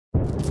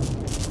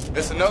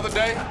It's another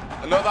day,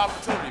 another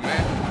opportunity,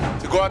 man,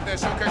 to go out there and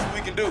showcase what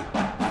we can do.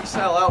 We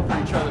sell out for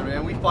each other,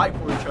 man. We fight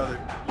for each other.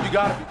 You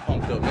gotta be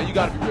pumped up, man. You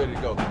gotta be ready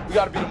to go. We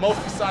gotta be the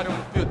most excited on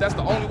the field. That's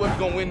the only way we're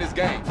gonna win this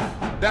game.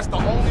 That's the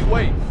only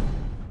way.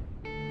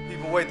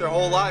 People wait their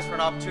whole lives for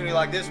an opportunity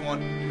like this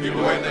one.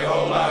 People wait their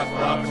whole lives for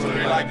an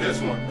opportunity like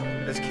this one.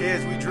 As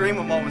kids, we dream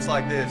of moments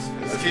like this.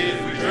 As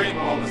kids, we dream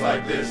of moments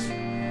like this.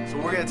 So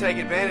we're gonna take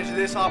advantage of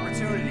this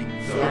opportunity.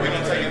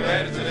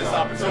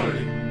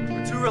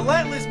 We're too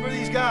relentless for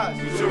these guys.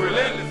 We're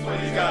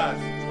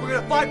We're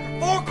gonna fight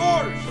for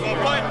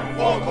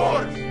 4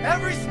 quarters.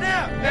 Every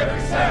snap.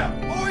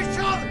 For each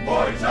other.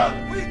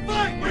 We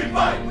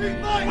fight. Let's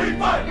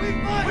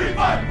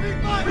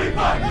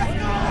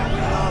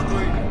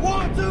go.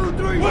 1, 2,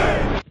 3.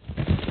 Win.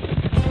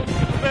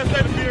 Best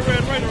day to be a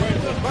Red Raider right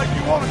now. Like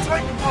you want to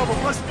take them over.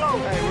 Let's go.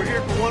 Hey, we're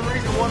here for one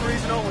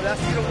reason only. That's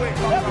to get a win.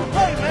 Let me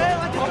play, man.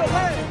 I get the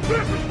win.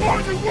 This is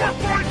marching work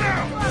right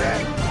now.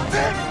 Tick.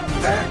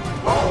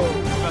 Boom.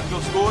 Let's go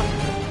score.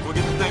 We'll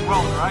get the thing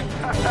rolling, right?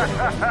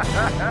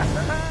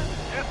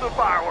 It's the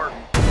fireworks.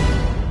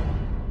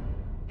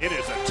 It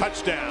is a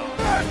touchdown.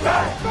 Bang.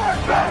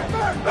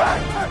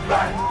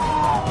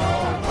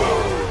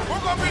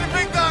 We're gonna be the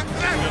big dog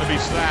today. Going to be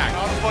sacked.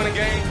 All the fun and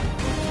games,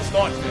 it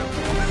starts now.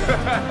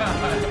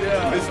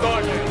 It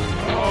starts now.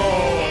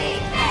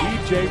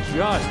 DJ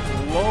just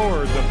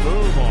lowered the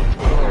boom on.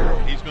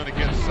 He's going to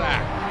get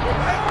sacked.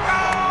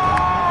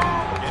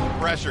 In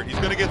pressure, he's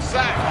going to get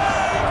sacked.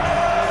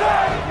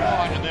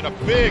 And then a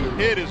big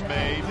hit is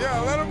made.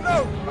 Yeah, let them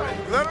know.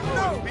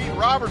 Pete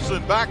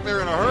Robertson back there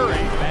in a hurry.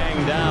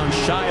 Bang down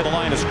shy of the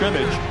line of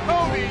scrimmage.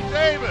 Kobe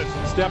Davis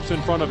steps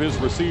in front of his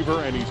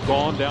receiver, and he's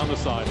gone down the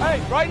sideline.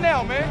 Hey, right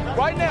now, man.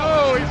 Right now.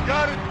 Oh, he's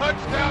got it.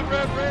 Touchdown,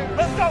 Red Raiders.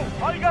 Let's go.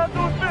 All you got to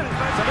do is finish.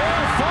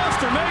 Aaron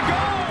Foster may go.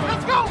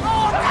 Let's go.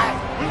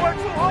 We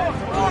worked too hard.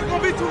 It's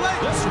going to be too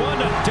late. This one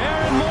to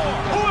Darren Moore.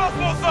 Who else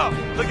wants up?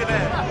 Look at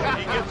that.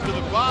 He gets to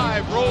the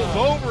 5, rolls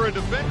over a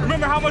defender.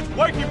 Remember how much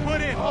work you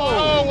put in.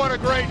 Oh, what a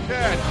great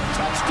catch.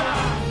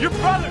 Touchdown. Your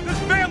brother, this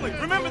family.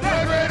 Remember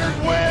that. Red Raiders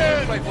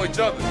win. Play for each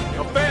other.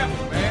 A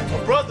family, man.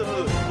 A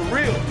brotherhood. For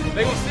real.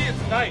 They gonna see it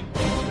tonight.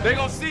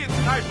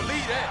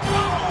 Believe that.